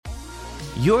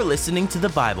You're listening to The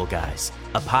Bible Guys,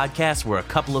 a podcast where a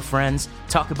couple of friends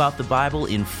talk about the Bible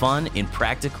in fun and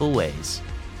practical ways.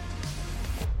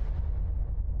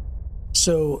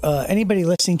 So anybody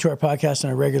listening to our podcast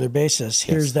on a regular basis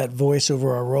hears that voice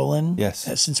over our roll-in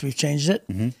since we've changed it.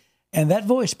 Mm-hmm. And that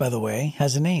voice, by the way,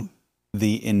 has a name.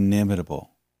 The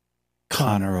inimitable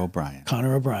Connor O'Brien.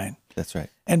 Connor O'Brien. That's right.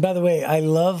 And by the way, I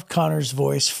love Connor's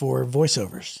voice for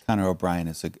voiceovers. Connor O'Brien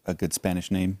is a good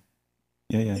Spanish name.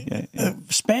 Yeah.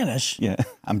 Spanish? Yeah,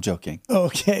 I'm joking.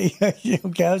 Okay.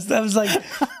 Okay. I was like,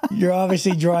 you're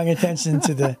obviously drawing attention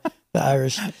to the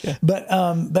Irish. Yeah. But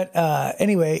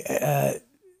anyway,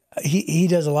 he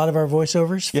does a lot of our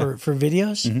voiceovers for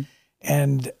videos. Mm-hmm.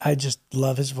 And I just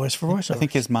love his voice for voiceovers. I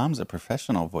think his mom's a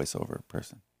professional voiceover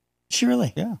person. She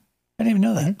really? Yeah. I didn't even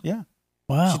know that. Mm-hmm. Yeah.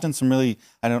 Wow. She's done some really,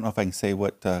 I don't know if I can say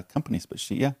what companies, but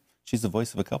she's the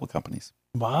voice of a couple companies.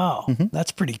 Wow. Mm-hmm.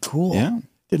 That's pretty cool. Yeah.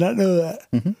 Did not know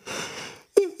that.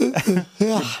 Mm-hmm.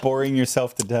 You're boring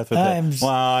yourself to death with that.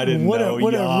 Wow, I didn't know.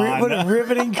 What a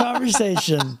riveting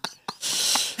conversation.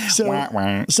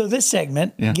 So this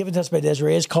segment, given to us by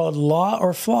Desiree, is called Law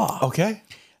or Flaw. Okay.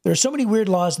 There are so many weird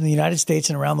laws in the United States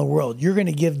and around the world. You're going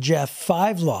to give Jeff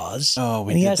 5 laws. Oh,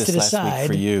 and he has to decide. Last week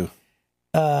for you.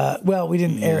 Well, we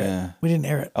didn't air it. We didn't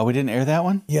air it. Oh, we didn't air that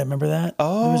one? Yeah, remember that?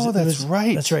 Oh, that's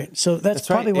right. That's right. So that's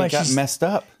probably why it got messed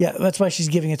up. Yeah, that's why she's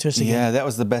giving it to us again. Yeah, that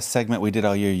was the best segment we did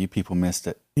all year. You people missed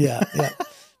it. Yeah.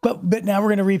 But now we're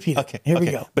going to repeat it. Okay. Here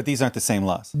we go. But these aren't the same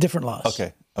laws. Different laws.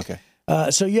 Okay.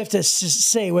 So you have to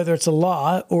say whether it's a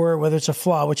law or whether it's a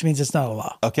flaw, which means it's not a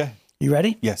law. Okay. You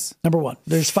ready? Yes. Number 1.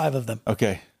 There's 5 of them.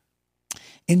 Okay.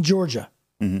 In Georgia,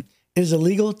 it is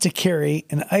illegal to carry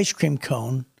an ice cream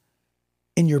cone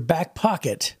in your back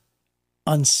pocket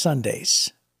on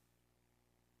Sundays.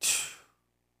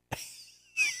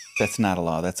 That's not a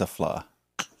law. That's a flaw.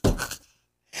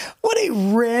 What a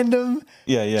random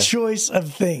choice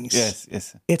of things.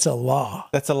 Yes. It's a law.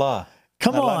 That's a law.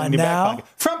 Come on now.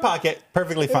 Front pocket,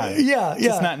 perfectly fine. Yeah.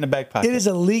 Just not in the back pocket. It is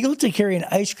illegal to carry an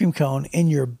ice cream cone in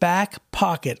your back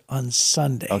pocket on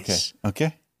Sundays.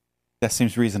 Okay. That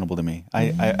seems reasonable to me.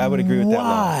 I would agree with that law.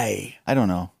 Why? I don't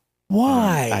know.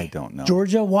 Why? I don't know.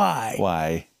 Georgia, why?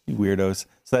 Why? You weirdos.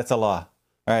 So that's a law.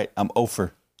 All right, I'm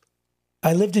over.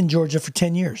 I lived in Georgia for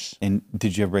 10 years. And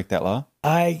did you ever break that law?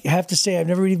 I have to say I've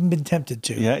never even been tempted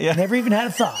to. Yeah. Never even had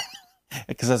a thought.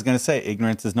 Because I was going to say,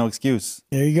 ignorance is no excuse.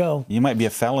 There you go. You might be a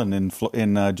felon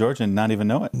in Georgia and not even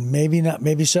know it. Maybe not.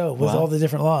 Maybe so, with all the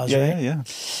different laws, right? Yeah.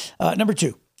 Number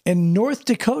 2, in North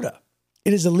Dakota,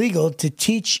 it is illegal to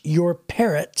teach your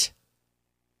parrot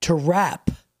to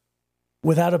rap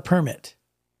without a permit.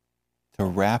 To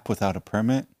rap without a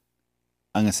permit?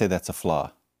 I'm going to say that's a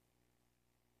flaw.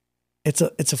 It's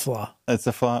a flaw. It's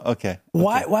a flaw? Okay.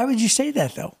 Why would you say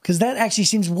that, though? Because that actually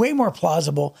seems way more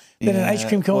plausible than an ice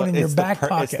cream cone in your back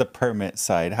pocket. It's the permit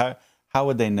side. How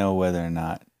would they know whether or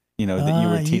not, that you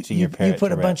were teaching your parrot You put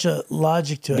to a rap? bunch of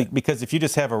logic to it. Because if you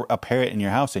just have a parrot in your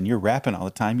house and you're rapping all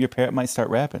the time, your parrot might start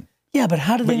rapping. Yeah, but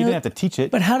how do they know? But you didn't have to teach it.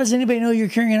 But how does anybody know you're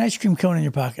carrying an ice cream cone in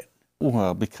your pocket?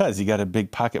 Well, because you got a big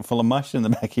pocket full of mush in the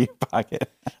back of your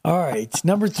pocket. All right.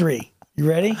 Number 3. You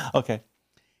ready? Okay.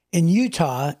 In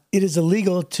Utah, it is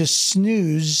illegal to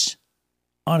snooze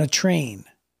on a train.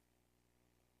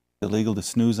 Illegal to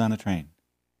snooze on a train.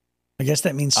 I guess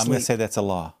that means sleep. I'm going to say that's a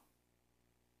law.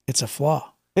 It's a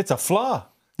flaw. It's a flaw.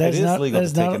 It is legal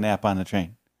to take a nap on a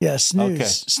train. Yeah, snooze. Okay.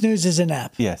 Snooze is a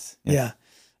nap. Yes. Yeah.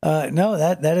 No,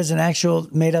 that is an actual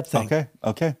made up thing.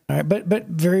 Okay. All right, but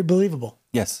very believable.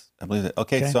 Yes, I believe it.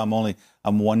 Okay, so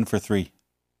I'm 1 for 3.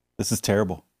 This is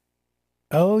terrible.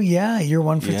 Oh yeah, you're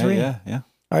 1 for 3. Yeah.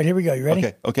 All right, here we go. You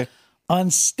ready? Okay. On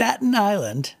Staten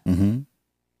Island,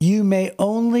 you may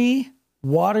only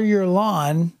water your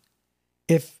lawn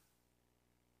if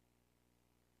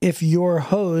your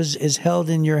hose is held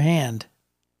in your hand.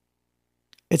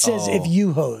 It says if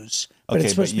you hose, but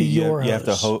it's supposed to be your hose. You have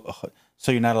to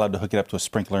so you're not allowed to hook it up to a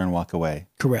sprinkler and walk away.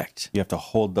 Correct. You have to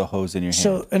hold the hose in your hand.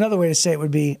 So another way to say it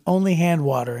would be only hand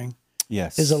watering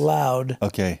is allowed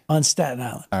on Staten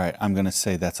Island. All right, I'm going to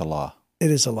say that's a law.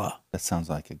 It is a law. That sounds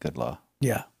like a good law.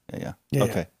 Yeah.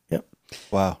 Okay. Yep.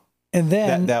 Wow. And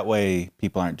then that way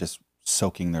people aren't just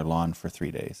soaking their lawn for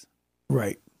 3 days.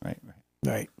 Right.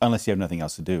 Unless you have nothing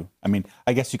else to do. I mean,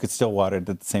 I guess you could still water it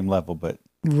at the same level, but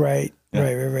Right.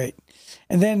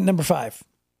 And then number 5.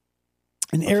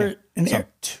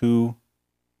 Two.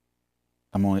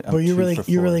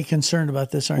 You're really concerned about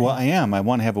this, aren't you? Well, I am. I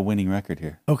want to have a winning record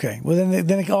here. Okay. Well,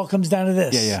 then it all comes down to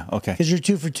this. Yeah. Okay. Because you're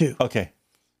 2 for 2. Okay.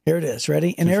 Here it is. Ready?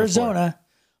 In Arizona,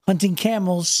 hunting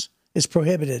camels is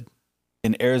prohibited.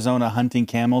 In Arizona, hunting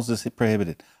camels is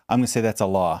prohibited. I'm going to say that's a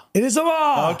law. It is a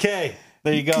law. Okay.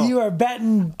 There you go. You are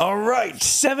batting All right.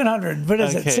 700. What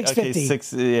is it? 650.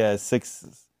 Okay,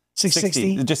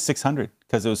 660. Just 600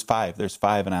 because it was 5. There's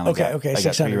 5 and I only got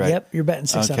 600. right. Yep, you're betting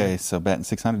 600. Okay, so betting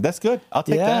 600. That's good. I'll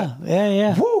take that.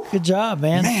 Yeah. Woo. Good job,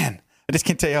 man. Man, I just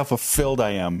can't tell you how fulfilled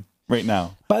I am right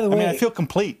now. By the way, I feel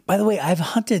complete. By the way, I've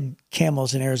hunted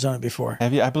camels in Arizona before.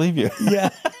 Have you? I believe you. Yeah.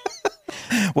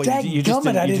 Well, you just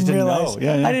didn't, I didn't realize. know.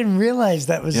 Yeah. I didn't realize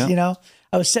that was, I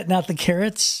was setting out the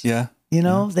carrots. Yeah. They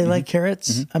like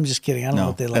carrots. Mm-hmm. I'm just kidding. I don't know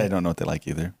what they like. I don't know what they like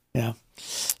either. Yeah.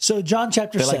 So John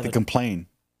chapter 7. They like to complain.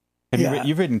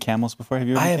 You've ridden camels before? Have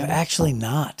you ridden I have camels? Actually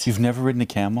not. You've never ridden a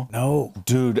camel? No.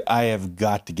 Dude, I have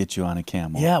got to get you on a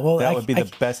camel. Yeah, well, that would be the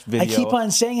best video. I keep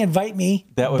on saying invite me,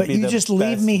 that would but be you the just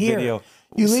leave best me here. Video.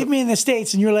 You leave me in the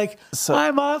States and you're like,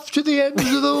 I'm off to the ends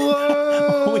of the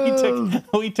world.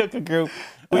 we took a group.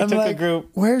 A group.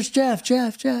 Where's Jeff?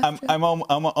 I'm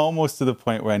almost to the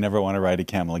point where I never want to ride a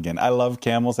camel again. I love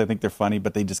camels. I think they're funny,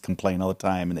 but they just complain all the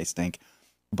time and they stink.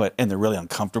 And they're really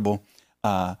uncomfortable.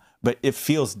 But it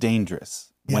feels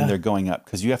dangerous when they're going up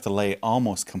because you have to lay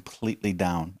almost completely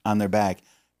down on their back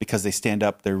because they stand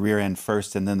up their rear end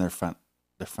first and then their front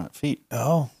feet.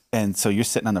 Oh. And so you're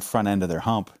sitting on the front end of their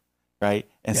hump, right?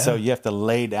 And so you have to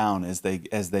lay down as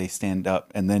they stand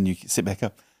up and then you sit back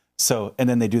up. So, and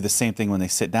then they do the same thing when they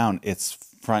sit down. It's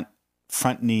front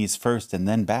knees first and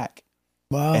then back.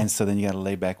 Wow. And so then you got to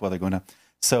lay back while they're going up.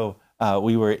 So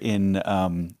we were in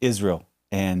Israel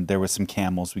and there were some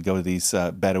camels. We go to these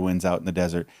Bedouins out in the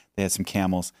desert. They had some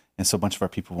camels. And so a bunch of our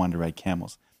people wanted to ride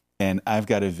camels. And I've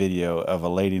got a video of a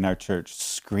lady in our church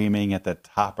screaming at the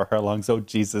top of her lungs, "Oh,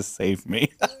 Jesus, save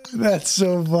me." That's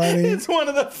so funny. It's one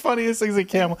of the funniest things, a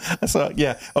camel.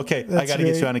 Okay, I got to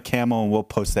get you on a camel, and we'll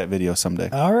post that video someday.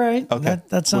 All right. Okay.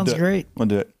 That sounds great. We'll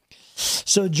do it.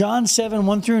 So John 7,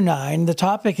 1 through 9, the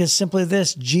topic is simply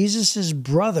this: Jesus'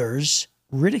 brothers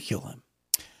ridicule him.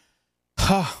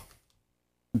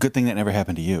 Good thing that never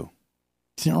happened to you.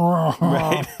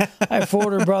 Right. I have 4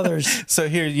 older brothers. So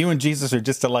here, you and Jesus are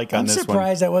just alike on this one. I'm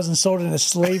surprised I wasn't sold into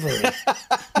slavery.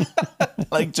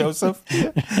 Like Joseph?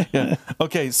 Yeah.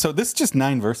 Okay, so this is just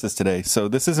 9 verses today. So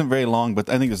this isn't very long, but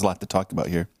I think there's a lot to talk about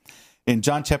here. In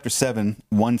John chapter 7,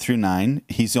 1 through 9,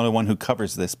 he's the only one who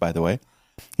covers this, by the way.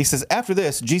 He says, after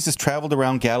this, Jesus traveled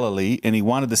around Galilee, and he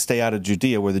wanted to stay out of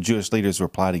Judea where the Jewish leaders were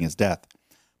plotting his death.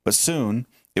 But soon,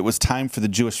 it was time for the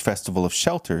Jewish festival of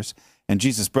shelters, and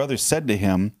Jesus' brothers said to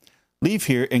him, "Leave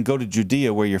here and go to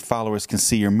Judea where your followers can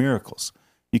see your miracles.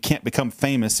 You can't become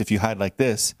famous if you hide like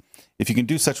this. If you can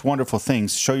do such wonderful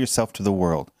things, show yourself to the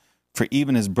world." For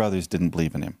even his brothers didn't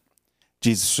believe in him.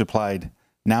 Jesus replied,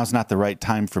 "Now's not the right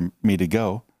time for me to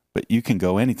go, but you can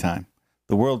go anytime.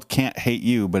 The world can't hate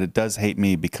you, but it does hate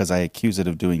me because I accuse it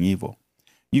of doing evil.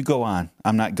 You go on.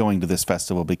 I'm not going to this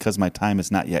festival because my time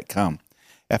has not yet come."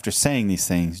 After saying these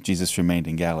things, Jesus remained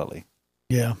in Galilee.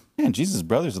 Yeah. Man, Jesus'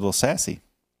 brother's a little sassy.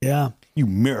 Yeah. You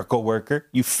miracle worker,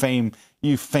 you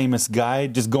famous guy,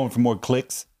 just going for more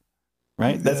clicks,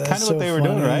 right? That's kind of what they were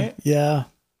doing, right? Yeah.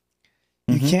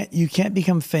 You can't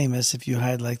become famous if you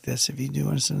hide like this. If you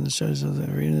do something that shows that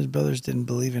his brothers didn't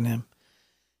believe in him.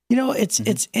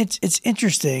 It's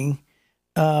interesting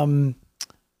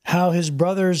how his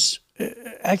brothers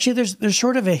actually there's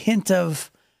sort of a hint of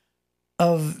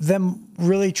them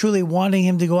really truly wanting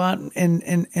him to go out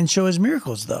and show his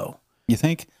miracles, though. You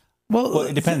think? Well,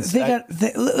 it depends.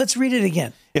 Let's read it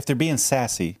again. If they're being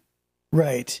sassy,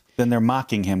 right, then they're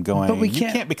mocking him, going, but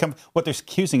you can't become. What they're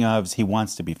accusing of is he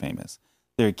wants to be famous.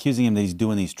 They're accusing him that he's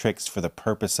doing these tricks for the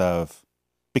purpose of,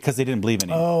 because they didn't believe in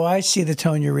him. Oh, I see the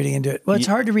tone you're reading into it. Well, it's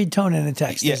hard to read tone in a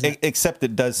text. Yeah, except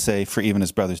it does say, for even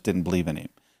his brothers didn't believe in him.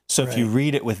 So if you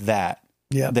read it with that,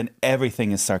 then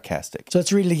everything is sarcastic. So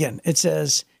let's read it again. It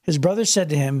says, his brothers said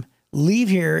to him, "Leave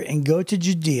here and go to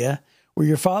Judea where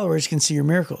your followers can see your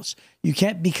miracles. You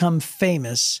can't become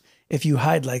famous if you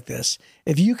hide like this.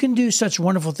 If you can do such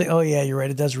wonderful things." Oh, yeah, you're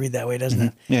right. It does read that way, doesn't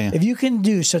it? Yeah. If you can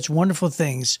do such wonderful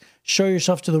things, show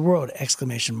yourself to the world! !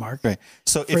 Right.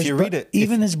 So if you read it,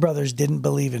 even his brothers didn't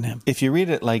believe in him. If you read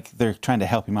it like they're trying to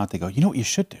help him out, they go, "You know what you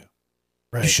should do?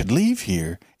 Right. You should leave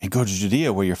here and go to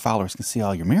Judea where your followers can see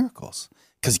all your miracles,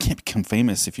 because you can't become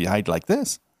famous if you hide like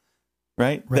this."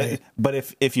 Right? But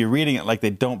if you're reading it like they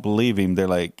don't believe him, they're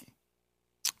like,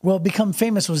 well, become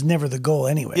famous was never the goal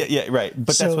anyway. Yeah, right.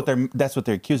 But that's what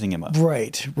they're accusing him of.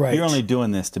 Right. You're only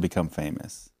doing this to become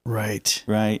famous. Right.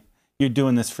 You're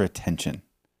doing this for attention.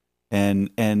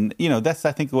 And that's,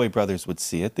 I think, the way brothers would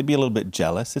see it. They'd be a little bit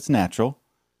jealous. It's natural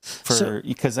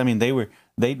because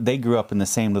they grew up in the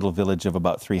same little village of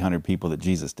about 300 people that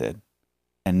Jesus did.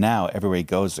 And now everywhere he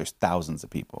goes, there's thousands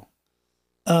of people.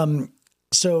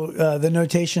 So the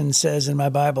notation says in my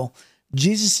Bible,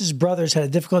 Jesus' brothers had a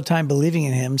difficult time believing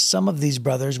in him. Some of these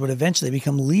brothers would eventually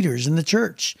become leaders in the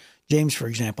church. James, for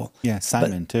example. Yeah,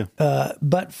 Simon too.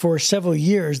 But for several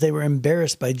years, they were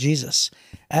embarrassed by Jesus.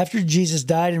 After Jesus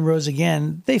died and rose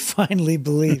again, they finally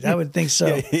believed. I would think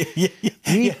so.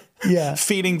 Yeah.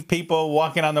 Feeding people,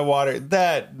 walking on the water.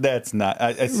 That's not.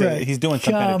 I say Right. he's doing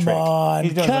some kind of trick.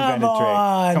 He's doing some kind of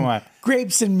trick. Come on.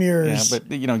 Grapes and mirrors. Yeah,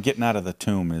 but getting out of the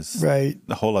tomb is Right.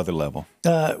 a whole other level.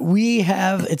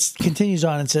 It continues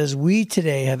on and says, we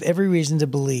today have every reason to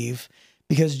believe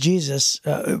because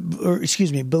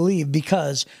believe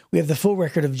because we have the full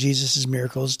record of Jesus'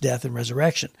 miracles, death, and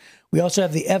resurrection. We also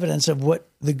have the evidence of what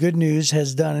the good news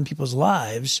has done in people's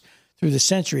lives through the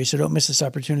centuries. So don't miss this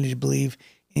opportunity to believe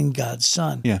in God's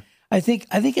Son. Yeah. I think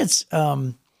it's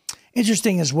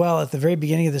interesting as well. At the very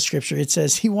beginning of the scripture, it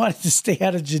says he wanted to stay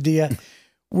out of Judea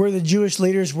where the Jewish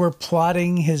leaders were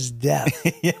plotting his death.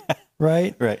 Yeah.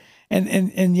 Right? Right.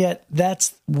 And yet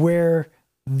that's where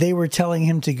they were telling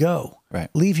him to go. Right.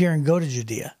 Leave here and go to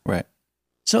Judea. Right.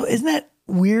 So isn't that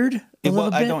weird? A little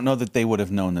bit? I don't know that they would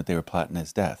have known that they were plotting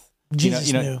his death.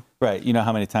 Jesus knew. Right. You know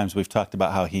how many times we've talked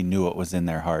about how he knew what was in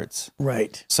their hearts.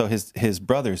 Right. So his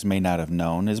brothers may not have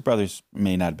known. His brothers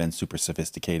may not have been super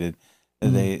sophisticated.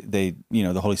 Mm-hmm. They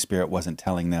the Holy Spirit wasn't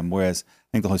telling them. Whereas I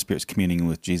think the Holy Spirit's communing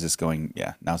with Jesus going,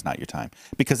 yeah, now's not your time.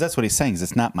 Because that's what he's saying is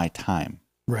it's not my time.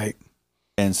 Right.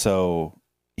 And so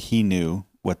he knew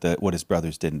what his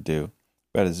brothers didn't do.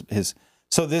 But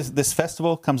so this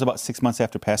festival comes about 6 months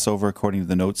after Passover, according to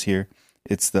the notes here.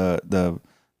 It's the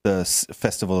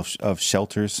festival of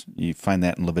shelters. You find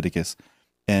that in Leviticus,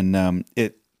 and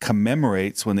it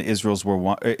commemorates when the Israelites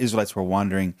were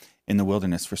wandering in the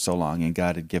wilderness for so long, and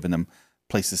God had given them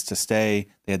places to stay.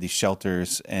 They had these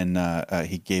shelters, and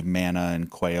He gave manna and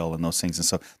quail and those things, and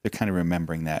so they're kind of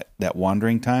remembering that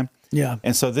wandering time. Yeah.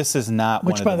 And so this is not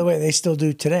Which, by the way, they still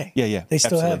do today. Yeah. They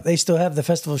still have the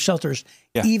festival of shelters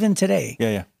even today.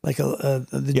 Yeah. Like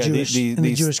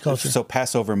the Jewish culture. So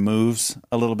Passover moves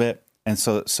a little bit, and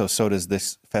so does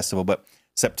this festival. But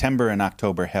September and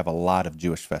October have a lot of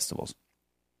Jewish festivals.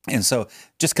 And so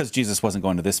just because Jesus wasn't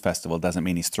going to this festival doesn't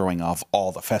mean he's throwing off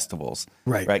all the festivals.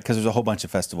 Right. Right? Because there's a whole bunch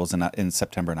of festivals in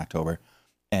September and October.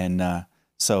 And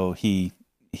so he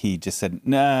just said,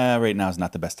 nah, right now is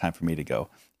not the best time for me to go.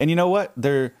 And you know what?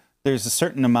 There's a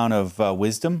certain amount of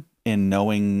wisdom in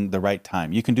knowing the right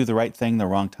time. You can do the right thing the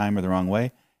wrong time or the wrong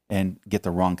way and get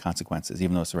the wrong consequences,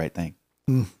 even though it's the right thing.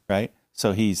 Right?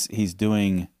 So he's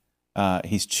choosing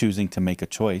to make a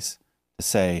choice to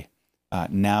say,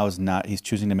 he's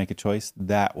choosing to make a choice.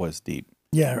 That was deep.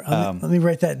 Yeah. Let me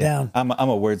write that down. I'm a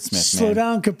wordsmith, man. Slow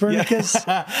down, Copernicus.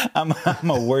 Yeah. I'm a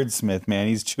wordsmith, man.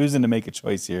 He's choosing to make a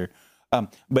choice here.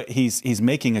 But he's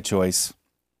making a choice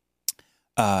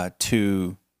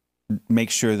to make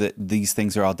sure that these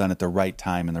things are all done at the right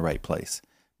time in the right place,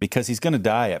 because he's going to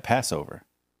die at Passover.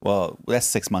 Well, that's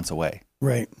 6 months away.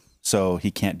 Right. So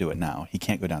he can't do it now. He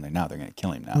can't go down there now. They're going to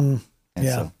kill him now. And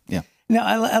yeah. So, yeah. Now,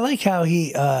 I like how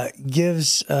he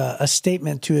gives a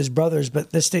statement to his brothers,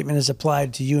 but this statement is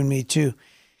applied to you and me too,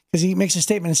 because he makes a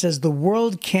statement and says, the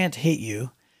world can't hate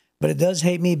you, but it does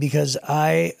hate me because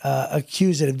I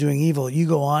accuse it of doing evil. You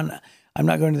go on. I'm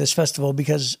not going to this festival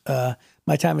because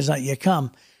my time has not yet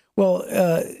come. Well,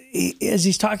 as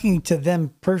he's talking to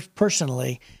them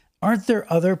personally, aren't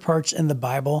there other parts in the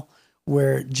Bible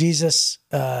where Jesus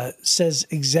says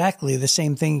exactly the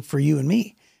same thing for you and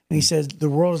me? And he says, the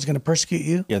world is going to persecute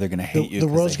you. Yeah, they're going to hate you. The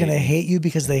world's going to hate you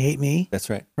because they hate me. That's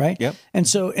right. Right? Yep. And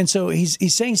so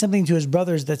he's saying something to his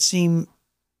brothers that seem,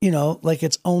 like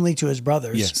it's only to his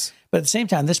brothers. Yes. But at the same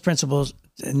time, this principle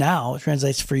now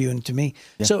translates for you and to me.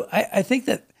 Yeah. So I think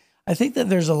that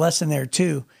there's a lesson there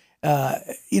too.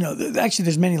 Actually,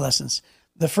 there's many lessons.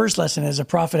 The first lesson is a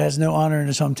prophet has no honor in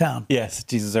his hometown. Yes,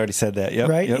 Jesus already said that. Yep.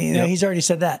 Right? Yep. He's already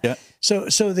said that. Yep.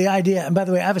 So the idea, and by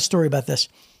the way, I have a story about this.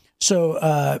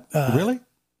 So really?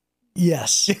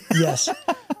 Yes.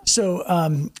 So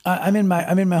I'm in my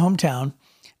hometown,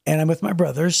 and I'm with my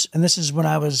brothers. And this is when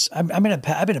I've been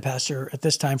a pastor at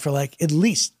this time for like at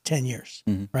least 10 years,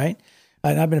 right?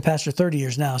 And I've been a pastor 30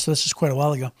 years now, so this is quite a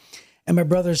while ago. And my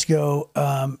brothers go,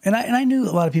 and I knew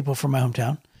a lot of people from my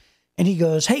hometown. And he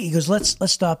goes,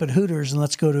 let's stop at Hooters and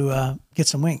let's go to get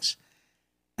some wings.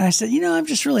 And I said, I'm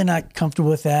just really not comfortable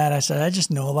with that. I said, I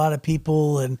just know a lot of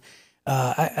people, and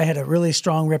I had a really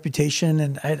strong reputation,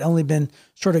 and I had only been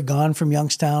sort of gone from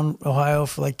Youngstown, Ohio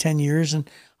for like 10 years. And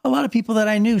a lot of people that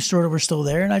I knew sort of were still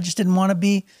there, and I just didn't want to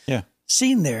be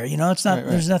seen there. It's not,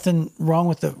 There's nothing wrong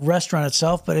with the restaurant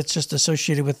itself, but it's just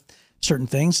associated with certain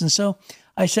things. And so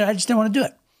I said, I just didn't want to do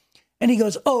it. And he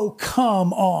goes, "Oh,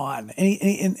 come on!"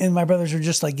 And my brothers are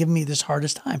just like giving me this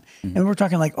hardest time. And we're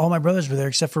talking like all my brothers were there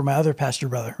except for my other pastor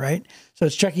brother, right? So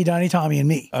it's Chucky, Donnie, Tommy, and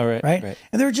me. All right, right.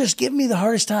 And they were just giving me the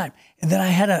hardest time. And then I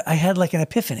had like an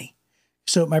epiphany.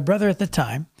 So my brother at the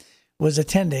time was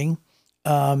attending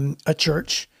a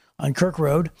church on Kirk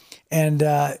Road, and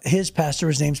his pastor,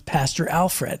 his name's Pastor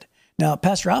Alfred. Now,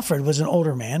 Pastor Alfred was an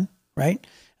older man, right?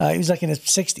 He was like in his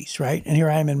 60s, right? And here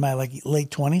I am in my like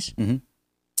late 20s. Mm-hmm.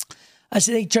 I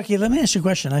said, "Hey, Chucky, let me ask you a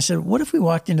question." I said, "What if we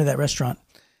walked into that restaurant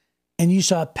and you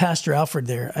saw Pastor Alfred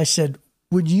there?" I said,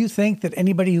 "Would you think that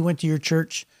anybody who went to your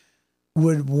church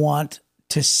would want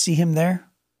to see him there?"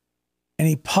 And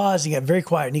he paused, he got very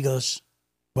quiet, and he goes,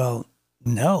 "Well,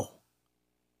 no."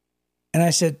 And I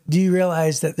said, "Do you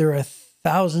realize that there are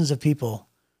thousands of people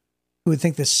who would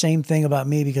think the same thing about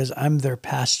me because I'm their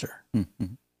pastor?"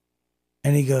 Mm-hmm.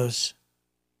 And he goes,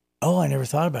 "Oh, I never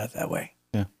thought about it that way."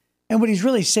 Yeah. And what he's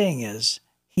really saying is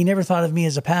he never thought of me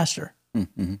as a pastor.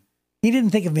 Mm-hmm. He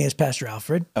didn't think of me as Pastor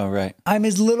Alfred. Oh, right. I'm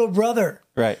his little brother,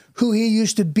 Right. who he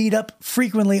used to beat up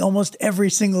frequently almost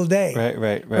every single day.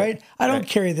 Right. I don't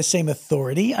carry the same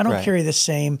authority. I don't carry the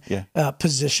same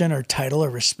position or title or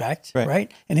respect,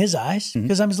 right? In his eyes,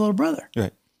 because I'm his little brother.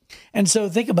 Right. And so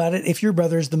think about it. If your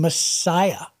brother is the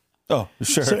Messiah, oh,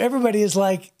 sure. So everybody is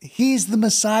like, he's the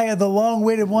Messiah, the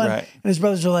long-awaited one. Right. And his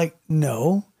brothers are like,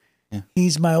 no,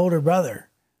 he's my older brother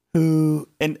who...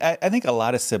 And I think a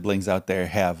lot of siblings out there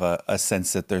have a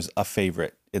sense that there's a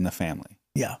favorite in the family.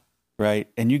 Yeah. Right?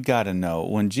 And you got to know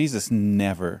when Jesus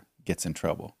never gets in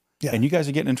trouble. Yeah. And you guys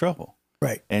are getting in trouble.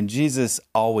 Right. And Jesus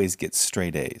always gets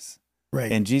straight A's.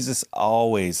 Right. And Jesus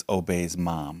always obeys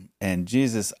mom. And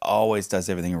Jesus always does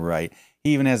everything right.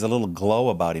 He even has a little glow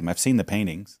about him. I've seen the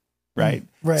paintings. Right.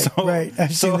 Right. Right.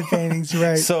 I've seen the paintings.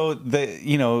 Right. So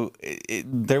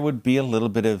there would be a little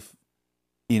bit of,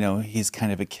 he's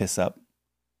kind of a kiss up.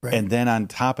 Right. And then on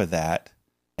top of that,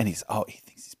 and he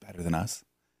thinks he's better than us.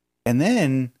 And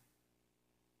then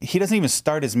he doesn't even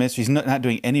start his ministry. He's not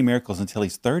doing any miracles until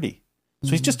he's 30. So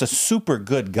he's just a super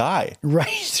good guy.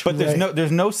 Right. But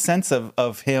there's no sense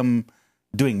of him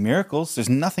doing miracles. There's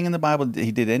nothing in the Bible that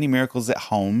he did any miracles at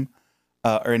home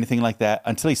or anything like that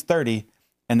until he's 30.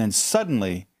 And then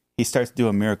suddenly he starts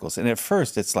doing miracles. And at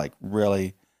first it's like,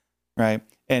 really? Right?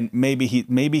 And maybe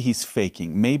he's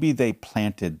faking. Maybe they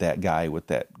planted that guy with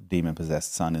that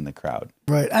demon-possessed son in the crowd.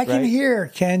 Right. I can hear.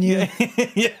 Can you?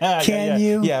 Can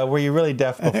you? Yeah, were you really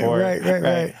deaf before?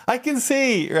 Right. I can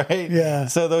see, right? Yeah.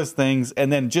 So those things.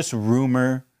 And then just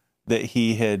rumor that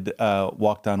he had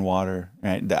walked on water,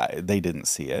 right? They didn't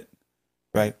see it,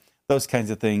 right? Those kinds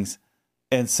of things.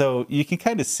 And so you can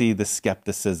kind of see the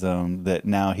skepticism that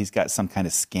now he's got some kind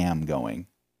of scam going.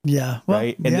 Yeah. Well,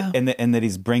 right. And that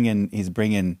he's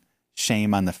bringing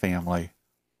shame on the family,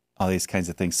 all these kinds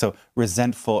of things. So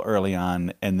resentful early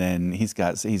on. And then he's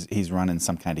running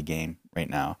some kind of game right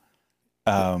now.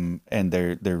 And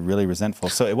they're really resentful.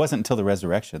 So it wasn't until the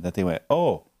resurrection that they went,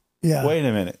 oh, yeah, wait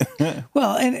a minute.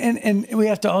 Well, and we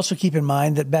have to also keep in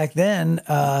mind that back then,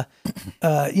 it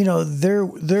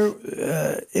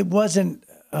wasn't,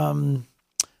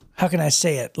 how can I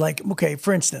say it? Like, okay,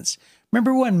 for instance,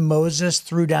 remember when Moses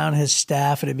threw down his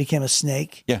staff and it became a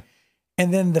snake? Yeah.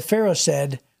 And then the Pharaoh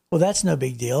said, well, that's no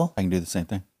big deal. I can do the same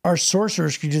thing. Our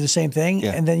sorcerers could do the same thing.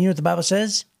 Yeah. And then you know what the Bible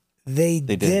says? They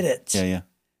did it. Yeah.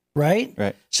 Right?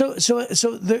 Right. So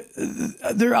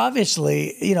they're obviously,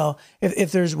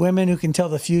 if there's women who can tell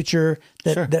the future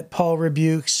that Paul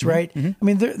rebukes, right? Mm-hmm. I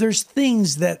mean, there's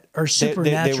things that are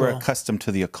supernatural. They were accustomed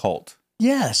to the occult.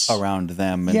 Yes. Around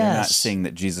them, and they're not seeing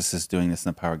that Jesus is doing this in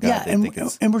the power of God. Yeah,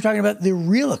 and we're talking about the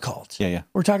real occult. Yeah.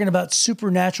 We're talking about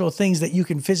supernatural things that you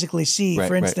can physically see.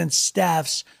 For instance,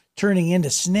 staffs turning into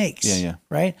snakes. Yeah.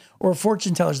 Right? Or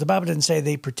fortune tellers. The Bible doesn't say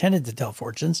they pretended to tell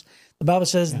fortunes. The Bible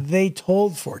says they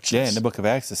told fortunes. Yeah, in the book of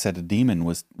Acts, it said a demon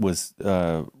was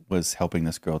helping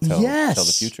this girl tell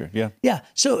the future. Yeah. Yeah.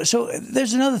 So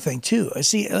there's another thing too.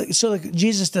 See, so like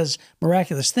Jesus does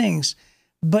miraculous things,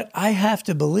 but I have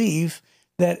to believe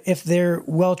that if they're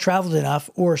well traveled enough,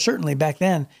 or certainly back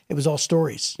then it was all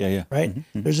stories. Yeah. Right.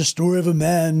 Mm-hmm. There's a story of a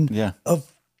man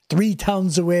of 3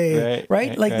 towns away.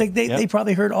 Right. They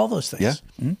probably heard all those things. Yeah.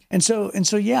 Mm-hmm. And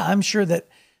so yeah, I'm sure that.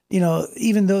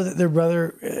 Even though that their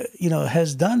brother,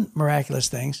 has done miraculous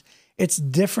things, it's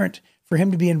different for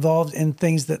him to be involved in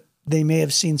things that they may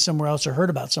have seen somewhere else or heard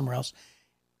about somewhere else.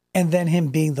 And then him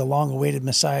being the long-awaited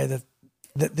Messiah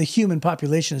that the human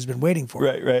population has been waiting for.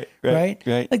 Right. Like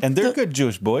and they're good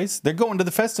Jewish boys. They're going to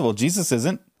the festival. Jesus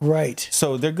isn't. Right.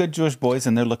 So they're good Jewish boys,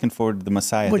 and they're looking forward to the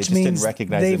Messiah. Which they just means didn't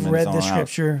recognize they've him read the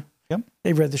scripture. Yep.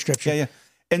 They've read the scripture. Yeah.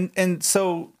 And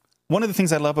so one of the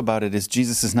things I love about it is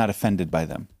Jesus is not offended by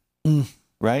them,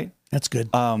 right? That's good.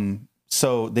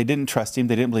 So they didn't trust him,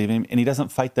 they didn't believe him, and he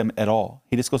doesn't fight them at all.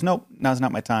 He just goes, "No, now's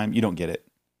not my time. You don't get it,"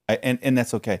 and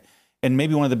that's okay. And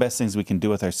maybe one of the best things we can do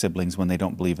with our siblings when they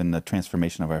don't believe in the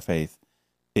transformation of our faith,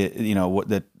 is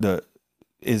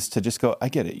to just go, "I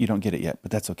get it. You don't get it yet,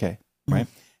 but that's okay," right?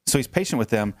 So he's patient with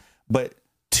them. But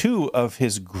two of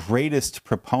his greatest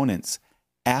proponents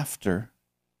after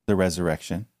the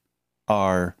resurrection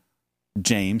are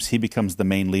James. He becomes the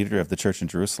main leader of the church in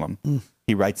Jerusalem.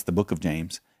 He writes the book of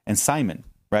James. And Simon,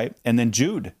 right? And then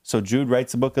Jude. So Jude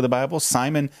writes the book of the Bible.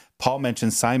 Simon, Paul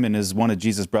mentions Simon is one of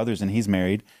Jesus' brothers, and he's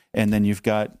married. And then you've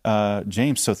got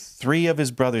James. So three of his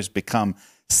brothers become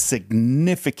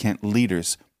significant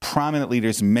leaders, prominent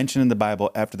leaders mentioned in the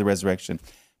Bible after the resurrection.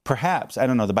 Perhaps, I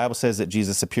don't know, the Bible says that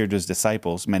Jesus appeared to his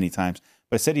disciples many times,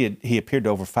 but it said he appeared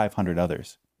to over 500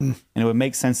 others. And it would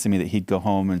make sense to me that he'd go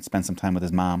home and spend some time with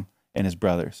his mom and his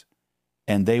brothers.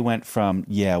 And they went from,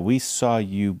 we saw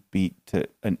you beat to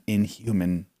an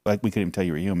inhuman, like we couldn't even tell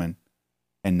you were human.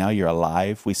 And now you're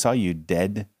alive. We saw you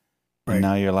dead, and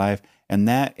now you're alive. And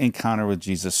that encounter with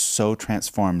Jesus so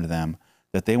transformed them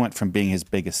that they went from being his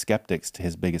biggest skeptics to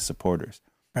his biggest supporters.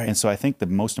 Right. And so I think the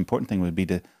most important thing would be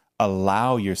to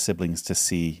allow your siblings to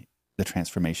see the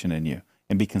transformation in you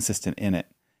and be consistent in it.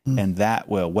 And that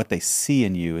what they see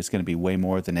in you is going to be way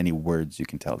more than any words you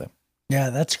can tell them. Yeah,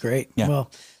 that's great. Yeah.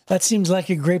 Well, that seems like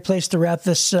a great place to wrap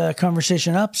this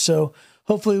conversation up. So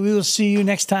hopefully we will see you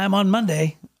next time on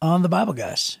Monday on the Bible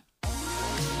Guys.